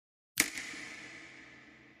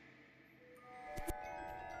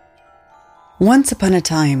Once upon a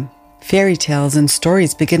time, fairy tales and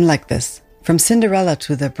stories begin like this, from Cinderella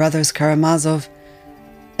to the brothers Karamazov,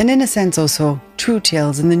 and in a sense also true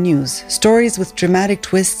tales in the news, stories with dramatic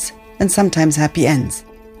twists and sometimes happy ends.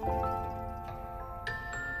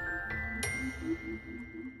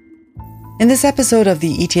 In this episode of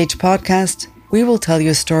the ETH podcast, we will tell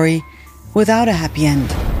you a story without a happy end.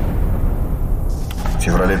 В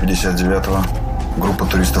феврале 59-го группа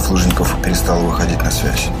туристов-лыжников перестала выходить на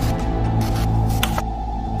связь.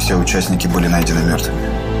 Все участники были найдены мертвыми.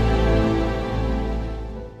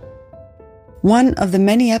 One of the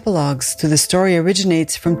many epilogues to the story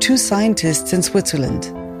originates from two scientists in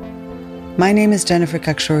Switzerland. My name is Jennifer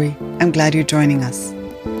Kakshuri. I'm glad you're joining us.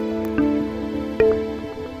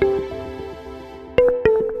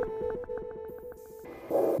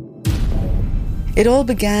 It all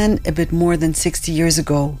began a bit more than 60 years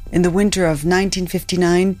ago, in the winter of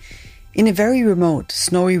 1959, in a very remote,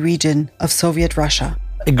 snowy region of Soviet Russia.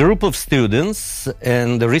 A group of students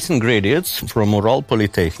and recent graduates from Ural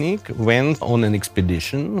Polytechnic went on an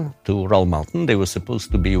expedition to Ural Mountain. They were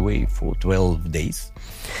supposed to be away for 12 days,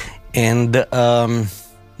 and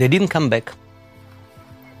they didn't come back.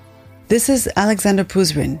 This is Alexander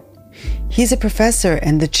Puzrin. He's a professor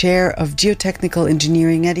and the chair of geotechnical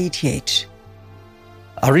engineering at ETH.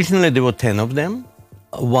 Originally, there were 10 of them.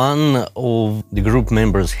 One of the group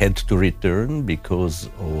members had to return because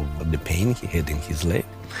of the pain he had in his leg.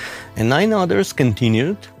 And 9 others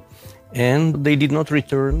continued, and they did not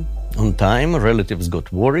return on time. Relatives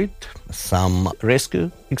got worried. Some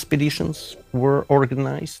rescue expeditions were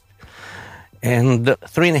organized. And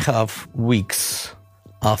 3.5 weeks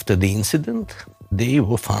after the incident, they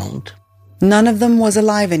were found. None of them was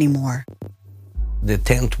alive anymore. The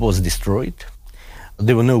tent was destroyed.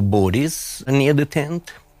 There were no bodies near the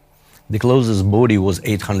tent. The closest body was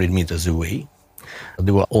 800 meters away.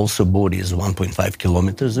 There were also bodies 1.5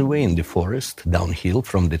 kilometers away in the forest, downhill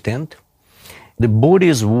from the tent. The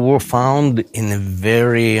bodies were found in a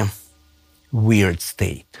very weird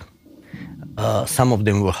state. Some of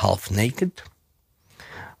them were half naked.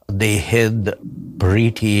 They had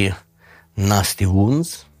pretty nasty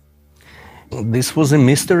wounds. This was a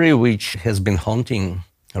mystery which has been haunting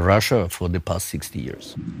Russia for the past 60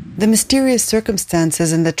 years. The mysterious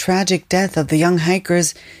circumstances and the tragic death of the young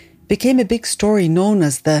hikers became a big story known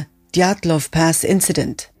as the Dyatlov Pass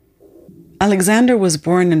incident. Alexander was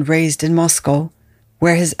born and raised in Moscow,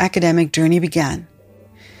 where his academic journey began.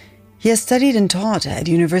 He has studied and taught at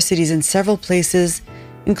universities in several places,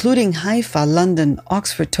 including Haifa, London,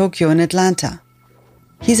 Oxford, Tokyo, and Atlanta.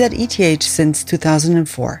 He's at ETH since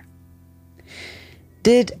 2004.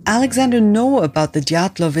 Did Alexander know about the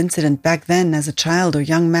Dyatlov incident back then as a child or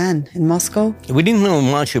young man in Moscow? We didn't know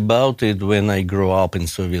much about it when I grew up in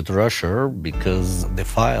Soviet Russia because the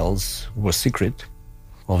files were secret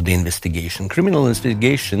of the investigation. Criminal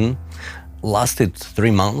investigation lasted 3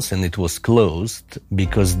 months and it was closed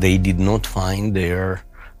because they did not find their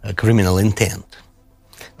criminal intent.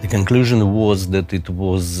 The conclusion was that it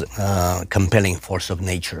was a compelling force of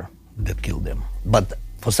nature that killed them. But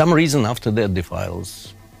for some reason, after that, the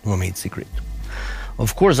files were made secret.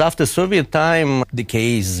 Of course, after Soviet time, the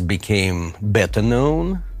case became better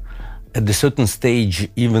known. At a certain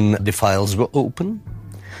stage, even the files were open.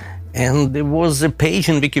 And there was a page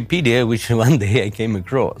in Wikipedia which one day I came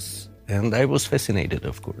across. And I was fascinated,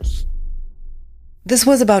 of course. This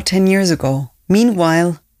was about 10 years ago.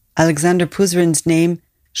 Meanwhile, Alexander Puzrin's name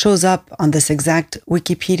shows up on this exact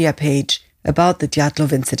Wikipedia page about the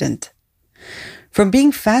Dyatlov incident. From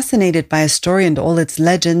being fascinated by a story and all its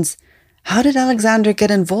legends, how did Alexander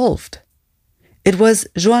get involved? It was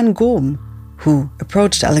Joan Gaume who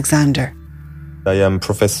approached Alexander. I am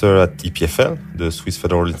professor at EPFL, the Swiss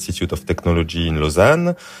Federal Institute of Technology in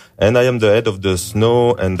Lausanne, and I am the head of the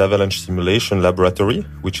Snow and Avalanche Simulation Laboratory,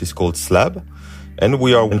 which is called SLAB, and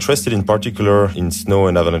we are interested in particular in snow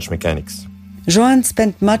and avalanche mechanics. Joan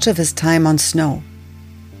spent much of his time on snow.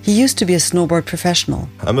 He used to be a snowboard professional.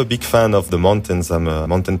 I'm a big fan of the mountains. I'm a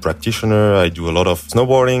mountain practitioner. I do a lot of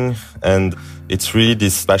snowboarding, and it's really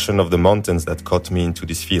this passion of the mountains that caught me into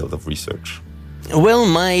this field of research. Well,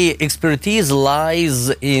 my expertise lies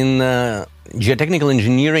in geotechnical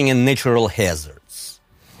engineering and natural hazards.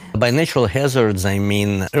 By natural hazards, I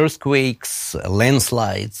mean earthquakes,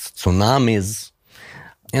 landslides, tsunamis.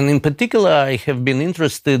 And in particular, I have been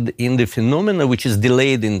interested in the phenomena which is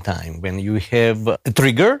delayed in time, when you have a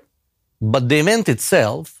trigger, but the event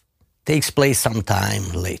itself takes place some time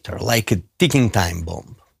later, like a ticking time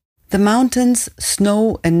bomb. The mountains,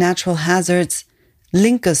 snow, and natural hazards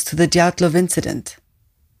link us to the Dyatlov incident.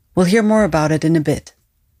 We'll hear more about it in a bit.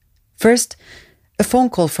 First, a phone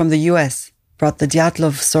call from the US, brought the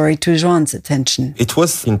Dyatlov story to Joan's attention? It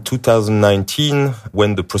was in 2019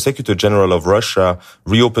 when the Prosecutor General of Russia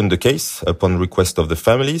reopened the case upon request of the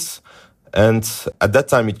families. And at that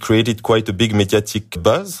time, it created quite a big mediatic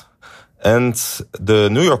buzz. And the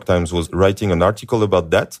New York Times was writing an article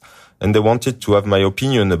about that. And they wanted to have my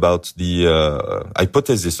opinion about the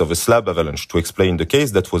hypothesis of a slab avalanche to explain the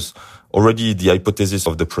case. That was already the hypothesis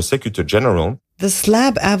of the Prosecutor General. The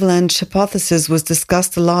slab avalanche hypothesis was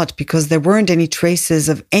discussed a lot because there weren't any traces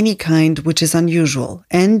of any kind, which is unusual.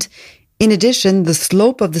 And in addition, the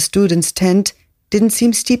slope of the student's tent didn't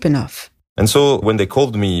seem steep enough. And so when they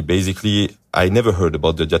called me, basically, I never heard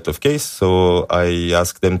about the Dyatlov case. So I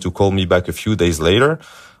asked them to call me back a few days later.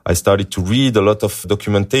 I started to read a lot of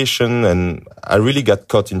documentation and I really got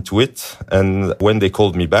caught into it. And when they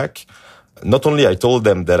called me back, not only I told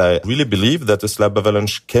them that I really believe that a slab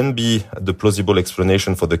avalanche can be the plausible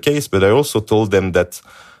explanation for the case, but I also told them that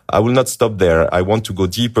I will not stop there. I want to go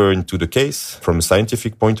deeper into the case from a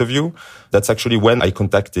scientific point of view. That's actually when I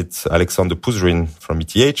contacted Alexander Puzrin from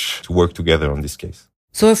ETH to work together on this case.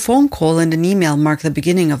 So a phone call and an email mark the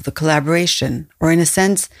beginning of the collaboration, or in a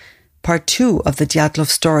sense, part 2 of the Dyatlov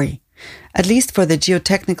story, at least for the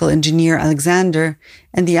geotechnical engineer Alexander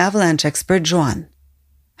and the avalanche expert Joan.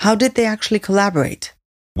 How did they actually collaborate?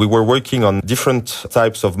 We were working on different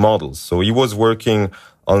types of models. So he was working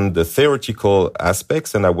on the theoretical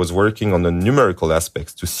aspects and I was working on the numerical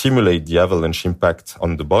aspects to simulate the avalanche impact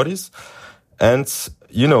on the bodies. And,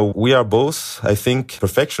 you know, we are both, I think,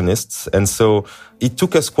 perfectionists. And so it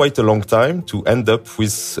took us quite a long time to end up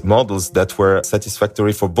with models that were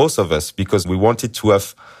satisfactory for both of us because we wanted to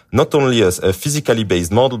have not only a physically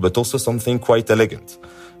based model, but also something quite elegant.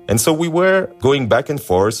 And so we were going back and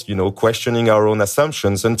forth, you know, questioning our own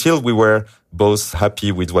assumptions until we were both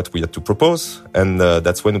happy with what we had to propose. And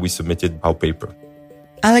that's when we submitted our paper.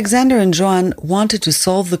 Alexander and Joan wanted to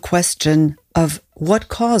solve the question of what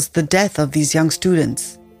caused the death of these young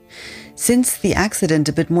students. Since the accident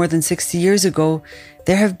a bit more than 60 years ago,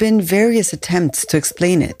 there have been various attempts to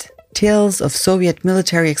explain it. Tales of Soviet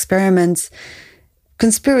military experiments,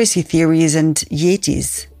 conspiracy theories and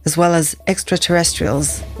yetis, as well as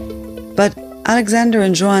extraterrestrials. But Alexander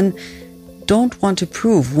and Joan don't want to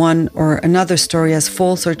prove one or another story as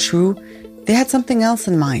false or true. They had something else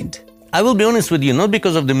in mind. I will be honest with you, not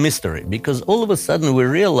because of the mystery, because all of a sudden we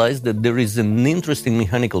realized that there is an interesting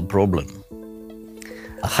mechanical problem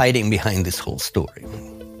hiding behind this whole story.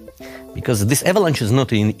 Because this avalanche is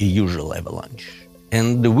not a usual avalanche.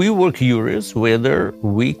 And we were curious whether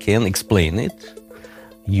we can explain it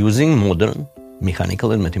using modern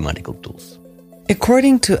mechanical and mathematical tools.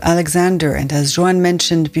 According to Alexander, and as Joan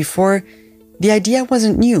mentioned before, the idea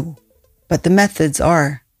wasn't new, but the methods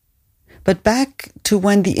are. But back to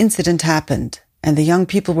when the incident happened and the young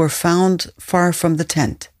people were found far from the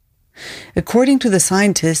tent. According to the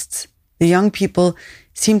scientists, the young people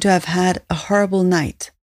seem to have had a horrible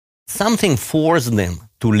night. Something forced them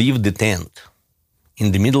to leave the tent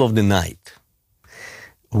in the middle of the night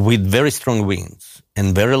with very strong winds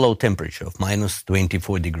and very low temperature of minus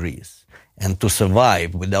 24 degrees. And to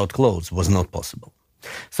survive without clothes was not possible.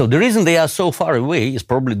 So the reason they are so far away is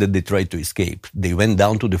probably that they tried to escape. They went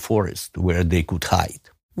down to the forest where they could hide.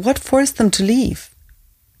 What forced them to leave?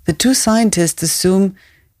 The two scientists assume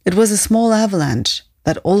it was a small avalanche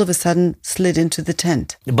that all of a sudden slid into the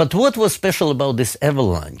tent. But what was special about this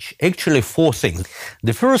avalanche? Actually, 4 things.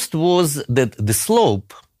 The first was that the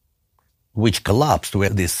slope, which collapsed where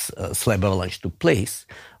this slab avalanche took place,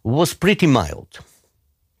 was pretty mild.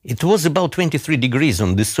 It was about 23 degrees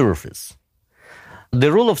on the surface.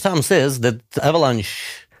 The rule of thumb says that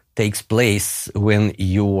avalanche takes place when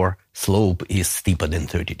your slope is steeper than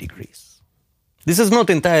 30 degrees. This is not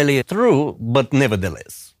entirely true, but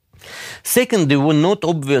nevertheless. Second, there were not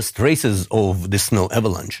obvious traces of the snow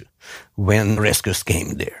avalanche when rescuers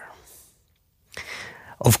came there.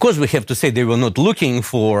 Of course, we have to say they were not looking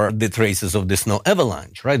for the traces of the snow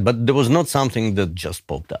avalanche, right? But there was not something that just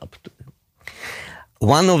popped up.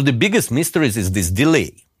 One of the biggest mysteries is this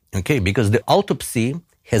delay, okay? Because the autopsy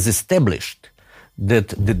has established that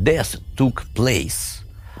the death took place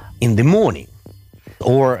in the morning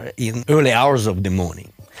or in early hours of the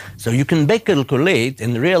morning. So you can back calculate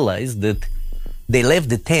and realize that they left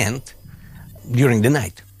the tent during the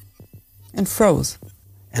night. And froze.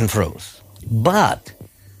 But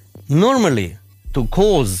normally, to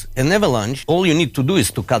cause an avalanche, all you need to do is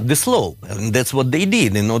to cut the slope. And that's what they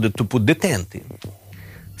did in order to put the tent in.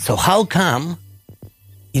 So how come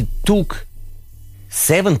it took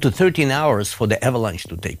 7 to 13 hours for the avalanche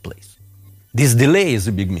to take place? This delay is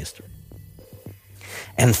a big mystery.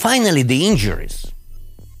 And finally, the injuries.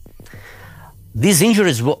 These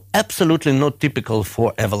injuries were absolutely not typical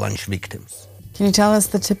for avalanche victims. Can you tell us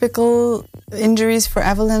the typical injuries for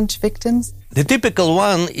avalanche victims? The typical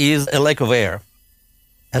one is a lack of air,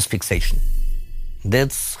 asphyxiation.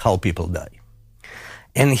 That's how people die.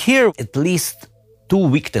 And here, at least 2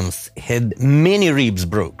 victims had many ribs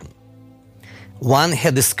broken. One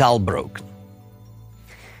had the skull broken.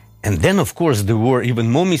 And then, of course, there were even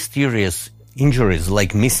more mysterious injuries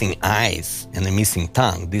like missing eyes and a missing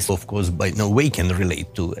tongue. This, of course, by no way can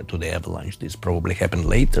relate to the avalanche. This probably happened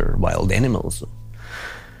later, wild animals.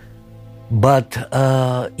 But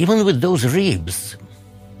even with those ribs,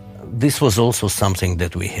 this was also something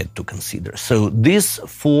that we had to consider. So these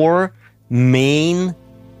 4 main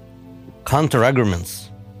counter-arguments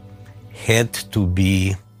had to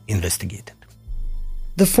be investigated.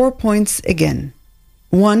 The 4 points again.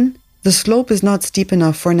 1, the slope is not steep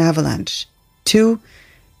enough for an avalanche. 2,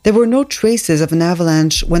 there were no traces of an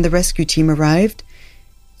avalanche when the rescue team arrived.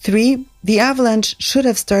 3, the avalanche should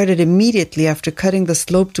have started immediately after cutting the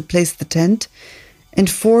slope to place the tent. And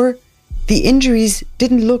 4, the injuries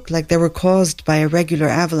didn't look like they were caused by a regular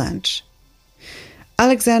avalanche.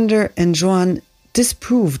 Alexander and Joan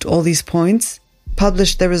disproved all these points,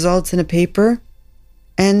 published their results in a paper,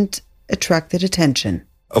 and attracted attention.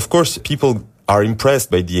 Of course, people are impressed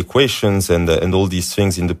by the equations and all these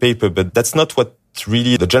things in the paper, but that's not what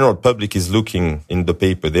really the general public is looking in the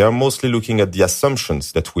paper. They are mostly looking at the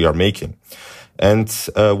assumptions that we are making. And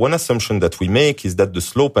one assumption that we make is that the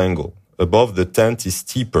slope angle above the tent is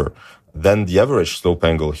steeper than the average slope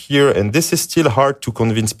angle here. And this is still hard to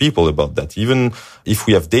convince people about that. Even if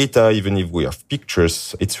we have data, even if we have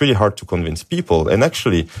pictures, it's really hard to convince people. And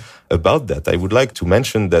actually, about that, I would like to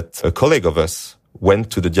mention that a colleague of us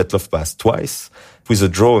went to the Dyatlov Pass twice with a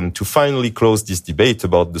drone to finally close this debate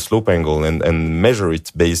about the slope angle and measure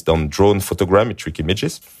it based on drone photogrammetric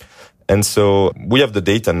images. And so we have the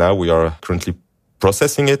data now. We are currently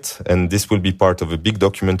processing it, and this will be part of a big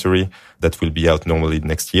documentary that will be out normally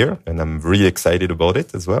next year. And I'm really excited about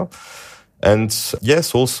it as well. And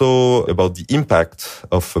yes, also about the impact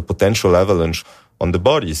of a potential avalanche on the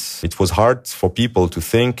bodies. It was hard for people to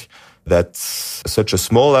think that such a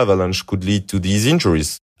small avalanche could lead to these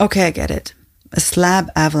injuries. Okay, I get it. A slab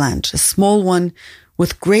avalanche, a small one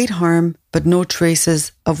with great harm, but no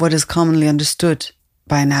traces of what is commonly understood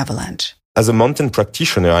by an avalanche. As a mountain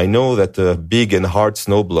practitioner, I know that a big and hard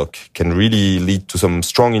snow block can really lead to some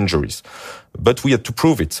strong injuries. But we had to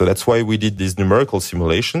prove it. So that's why we did these numerical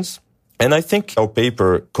simulations. And I think our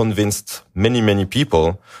paper convinced many, many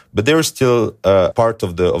people, but there is still a part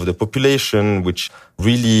of the population which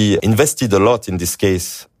really invested a lot in this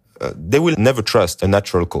case. They will never trust a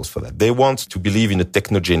natural cause for that. They want to believe in a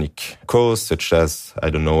technogenic cause, such as,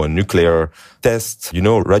 I don't know, a nuclear test.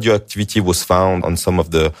 Radioactivity was found on some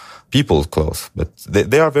of the people's clothes. But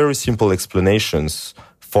there are very simple explanations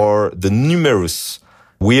for the numerous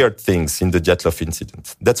weird things in the Dyatlov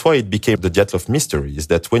incident. That's why it became the Dyatlov mystery, is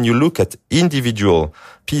that when you look at individual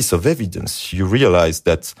piece of evidence, you realize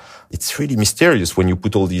that it's really mysterious when you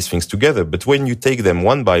put all these things together. But when you take them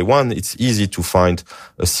one by one, it's easy to find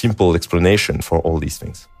a simple explanation for all these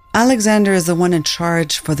things. Alexander is the one in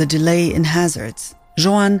charge for the delay in hazards,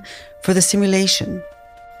 Joan for the simulation.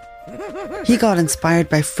 He got inspired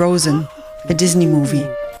by Frozen, a Disney movie.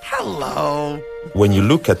 Hello. When you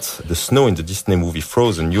look at the snow in the Disney movie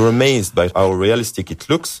Frozen, you're amazed by how realistic it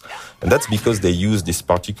looks. And that's because they use this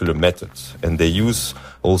particular method. And they use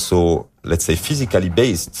also, let's say, physically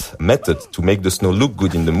based method to make the snow look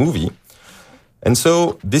good in the movie. And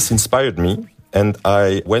so this inspired me. And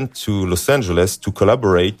I went to Los Angeles to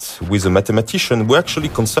collaborate with a mathematician who actually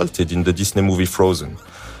consulted in the Disney movie Frozen.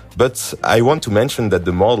 But I want to mention that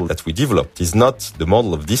the model that we developed is not the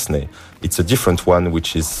model of Disney. It's a different one,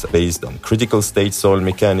 which is based on critical state soil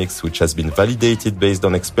mechanics, which has been validated based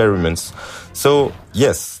on experiments. So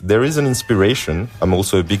yes, there is an inspiration. I'm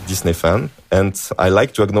also a big Disney fan, and I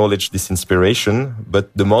like to acknowledge this inspiration,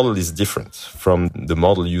 but the model is different from the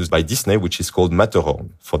model used by Disney, which is called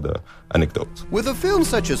Matterhorn, for the anecdote. With a film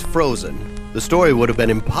such as Frozen, the story would have been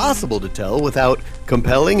impossible to tell without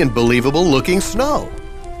compelling and believable looking snow.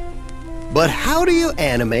 But how do you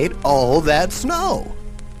animate all that snow?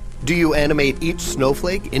 Do you animate each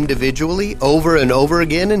snowflake individually over and over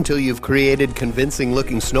again until you've created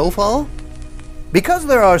convincing-looking snowfall? Because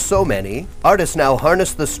there are so many, artists now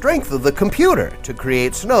harness the strength of the computer to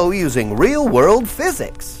create snow using real-world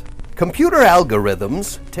physics. Computer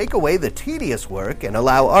algorithms take away the tedious work and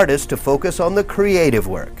allow artists to focus on the creative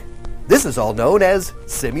work. This is all known as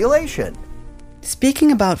simulation.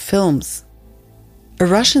 Speaking about films, a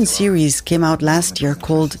Russian series came out last year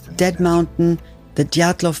called Dead Mountain, the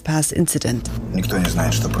Dyatlov Pass incident. Никто не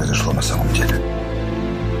знает, что произошло на самом деле.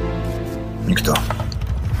 Никто.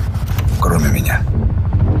 Кроме меня.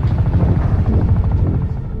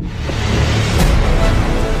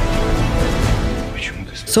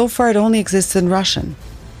 So far it only exists in Russian,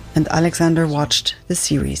 and Alexander watched the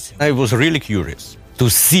series. I was really curious to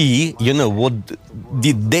see, what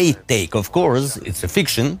did they take. Of course, it's a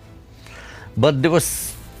fiction, but there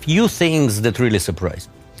was few things that really surprised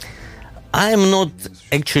me. I'm not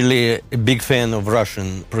actually a big fan of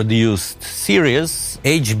Russian-produced series.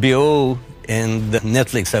 HBO and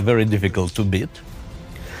Netflix are very difficult to beat.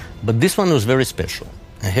 But this one was very special.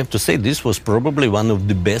 I have to say this was probably one of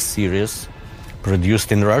the best series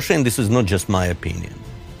produced in Russia, and this is not just my opinion.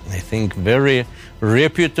 I think very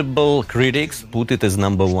reputable critics put it as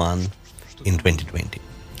number one in 2020.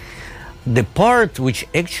 The part which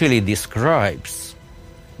actually describes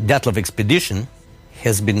Dyatlov expedition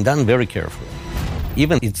has been done very carefully.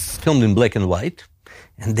 Even it's filmed in black and white,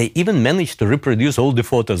 and they even managed to reproduce all the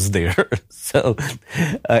photos there. So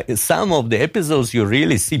some of the episodes you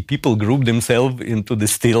really see people group themselves into the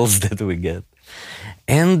stills that we get.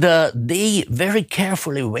 And they very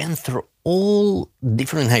carefully went through all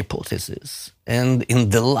different hypotheses. And in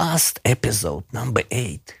the last episode, number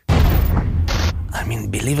 8,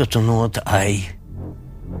 believe it or not, I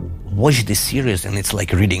watched this series and it's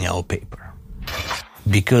like reading our paper.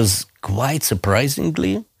 Because quite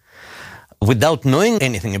surprisingly, without knowing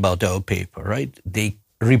anything about our paper, right, they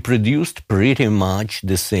reproduced pretty much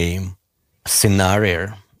the same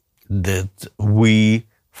scenario that we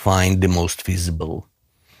find the most feasible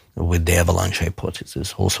with the avalanche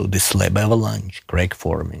hypothesis, also the slab avalanche, crack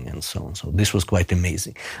forming, and so on. So this was quite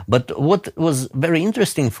amazing. But what was very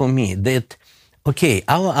interesting for me that,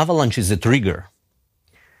 our avalanche is a trigger.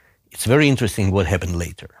 It's very interesting what happened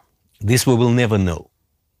later. This we will never know.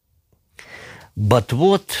 But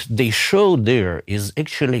what they showed there is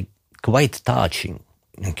actually quite touching,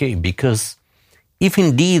 because if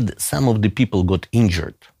indeed some of the people got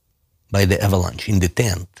injured by the avalanche in the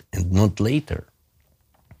tent and not later,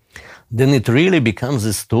 then it really becomes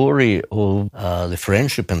a story of the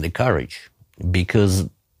friendship and the courage, because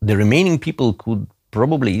the remaining people could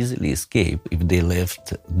probably easily escape if they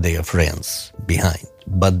left their friends behind.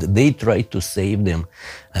 But they tried to save them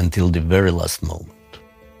until the very last moment.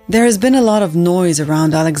 There has been a lot of noise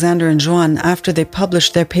around Alexander and Joan after they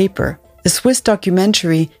published their paper. A Swiss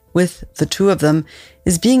documentary with the two of them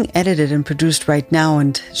is being edited and produced right now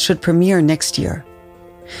and should premiere next year.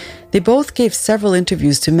 They both gave several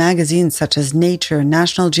interviews to magazines such as Nature,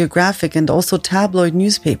 National Geographic, and also tabloid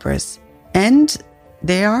newspapers. And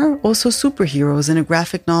they are also superheroes in a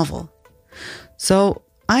graphic novel. So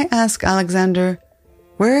I ask Alexander,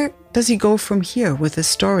 where does he go from here with his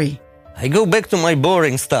story? I go back to my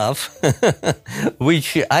boring stuff,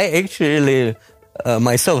 which I actually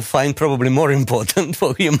myself find probably more important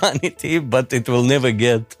for humanity, but it will never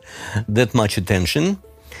get that much attention.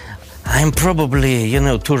 I'm probably,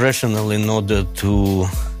 too rational in order to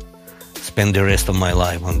spend the rest of my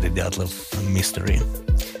life on the Dyatlov mystery.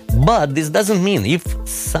 But this doesn't mean if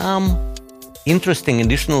some interesting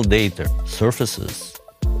additional data surfaces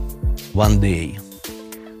one day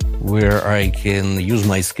where I can use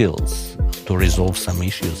my skills to resolve some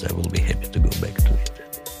issues, I will be happy to go back to it.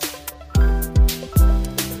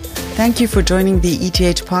 Thank you for joining the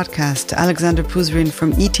ETH podcast, Alexander Puzrin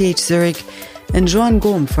from ETH Zurich and Joan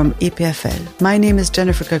Gom from EPFL. My name is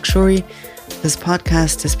Jennifer Kakshuri. This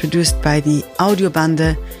podcast is produced by the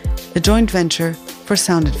Audiobande, a joint venture for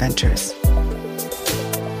Sound Adventures.